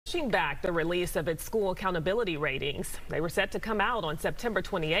Pushing back the release of its school accountability ratings. They were set to come out on September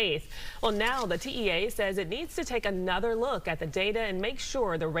 28th. Well, now the T.EA says it needs to take another look at the data and make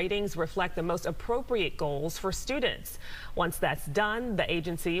sure the ratings reflect the most appropriate goals for students. Once that's done, the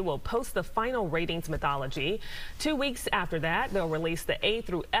agency will post the final ratings methodology. 2 weeks after that, they'll release the A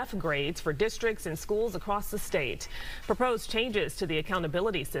through F grades for districts and schools across the state. Proposed changes to the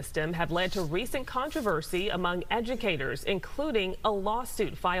accountability system have led to recent controversy among educators, including a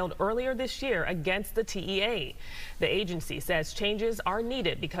lawsuit filed earlier this year against the T.EA. The agency says changes are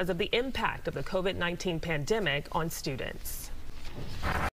needed because of the impact of the COVID-19 pandemic on students.